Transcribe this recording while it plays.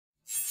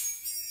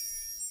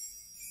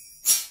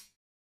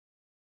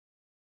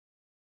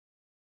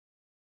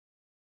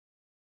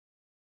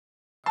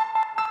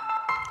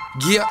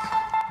Yeah,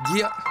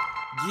 yeah,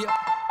 yeah,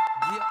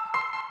 yeah,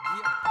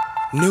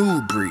 yeah.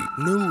 New breed,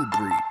 new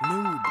breed,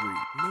 new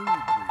breed, new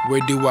breed.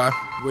 Where do I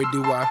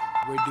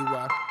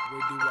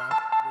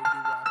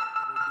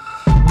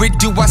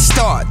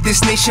start?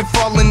 This nation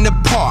falling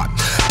apart.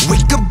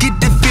 Wake up, get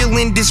the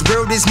feeling this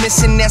world is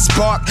missing that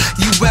spark.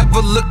 You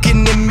ever look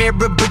in the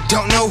mirror but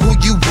don't know who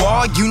you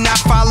are? You not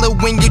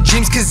following your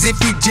dreams, cause if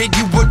you did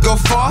you would go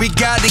far. We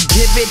gotta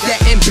give it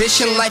that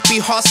ambition. Life be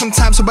hard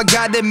sometimes, so I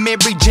got a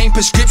Mary Jane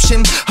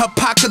prescription.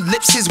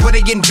 Apocalypse is what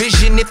they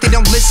envision. If they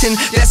don't listen,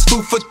 that's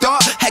food for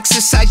thought.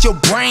 Exercise your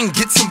brain,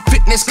 get some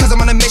fitness, cause I'm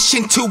on a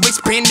mission to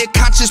expand the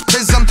conscious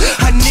prism.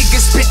 A nigga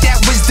spit that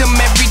wisdom,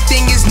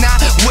 everything is not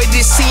what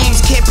it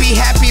seems. Can't be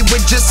happy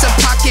with just a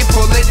pocket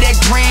full of that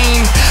green.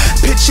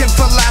 Pitching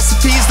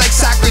philosophies like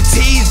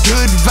Socrates.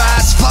 Good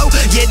vibes flow,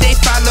 yeah they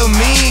follow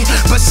me.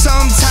 But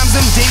sometimes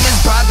them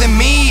demons bother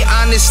me,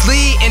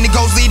 honestly. And it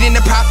goes leading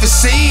to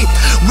prophecy.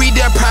 We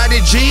the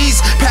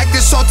prodigies,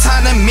 practice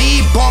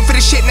autonomy. Born for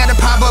the shit, not a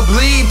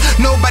probably.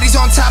 Nobody's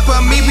on top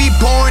of me, we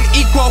born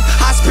equal.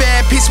 I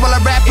spare peace while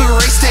I rap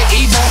erase the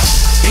evil.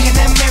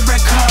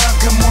 Panomerica,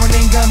 good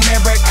morning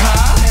America.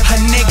 A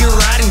nigga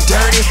riding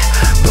dirty,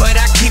 but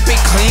I keep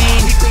it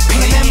clean.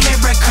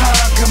 Panomerica,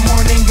 good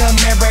morning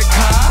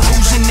America.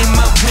 Losing in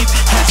my whip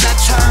as I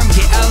turn,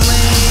 get a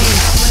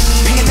lean.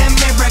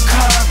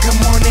 Panomerica, good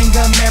morning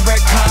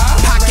America.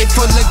 Pocket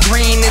full of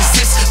green, is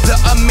this the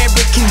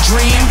American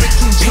dream?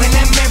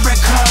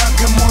 Panomerica,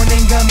 good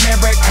morning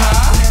America.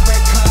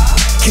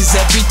 Cause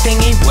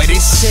everything ain't what it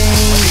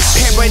seems.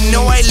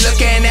 Paranoid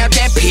looking out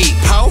that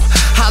peephole.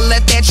 I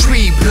let that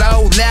tree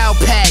blow. Loud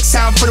pack,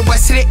 sound for the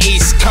west to the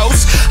east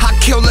coast. I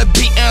kill a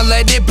beat and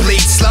let it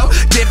bleed slow.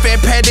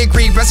 Different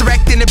pedigree,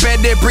 resurrecting a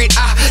better breed.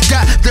 I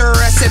got the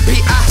recipe,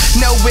 I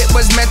know it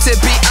was meant to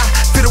be. I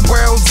feel the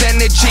world's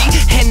energy,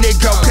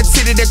 indigo.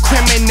 Considered a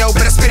criminal,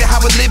 but I spit it how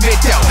I live it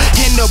though.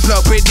 No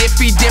blow, but if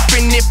he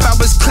different, if I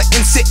was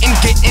Clinton sitting,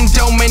 getting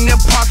dome in the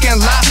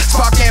parking lot,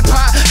 sparking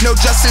pot, no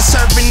justice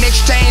serving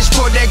exchange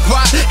for that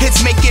guap.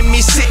 It's making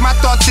me sick, my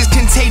thoughts is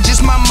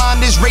contagious. My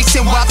mind is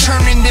racing while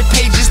turning the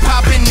pages,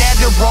 popping at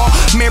the raw,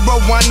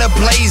 marijuana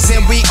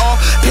blazing. We all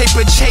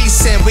paper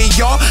chasing, we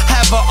all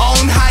have our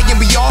own high and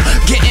we all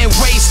getting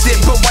wasted.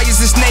 But why is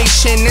this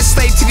nation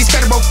enslaved to these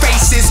federal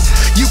faces?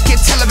 You can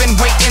tell I've been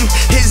waiting,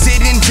 is it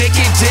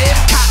indicative?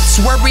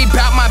 Cops worry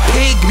about my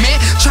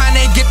pigment, trying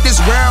to get this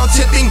world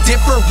to think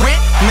different.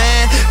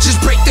 Man,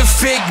 just break the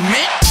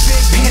figment.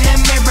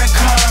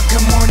 Panomerica,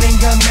 good morning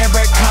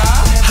America.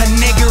 A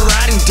nigga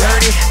riding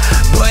dirty,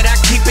 but I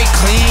keep it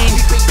clean.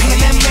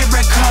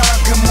 Panomerica,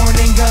 good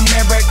morning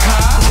America.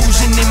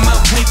 Losing in my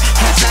whip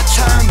as I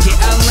turn, get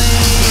a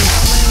lean.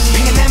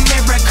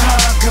 Panomerica,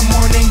 good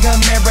morning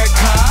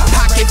America.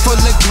 Pocket full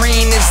of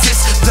green, is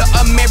this the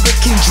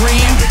American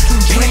dream?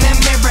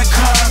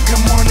 Panomerica,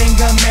 good morning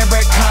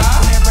America.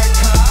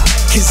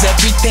 Cause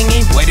everything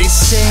ain't what it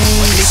seems.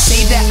 They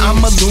say that I'm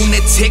a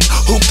lunatic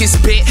who can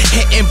spit,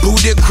 hitting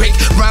Buddha quick.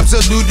 Rhymes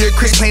are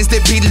ludicrous, claims to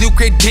be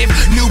lucrative.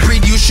 New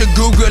breed, you should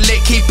Google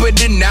it, keep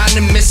it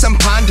anonymous. I'm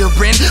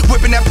pondering,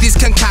 whipping up these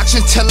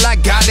concoctions till I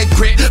got a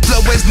grip. Flow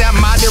is not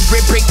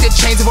moderate, break the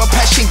chains of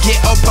oppression, get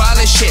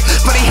abolished shit.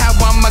 Funny how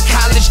I'm a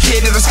college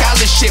kid of a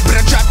scholarship, but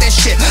I drop that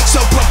shit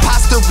so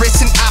preposterous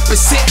and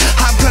opposite.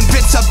 I'm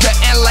convinced of the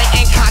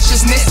enlightened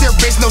consciousness, there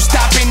is no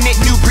stopping it.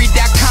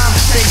 Newbreed.com,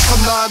 thanks for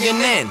logging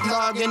in.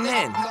 Logging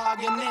in.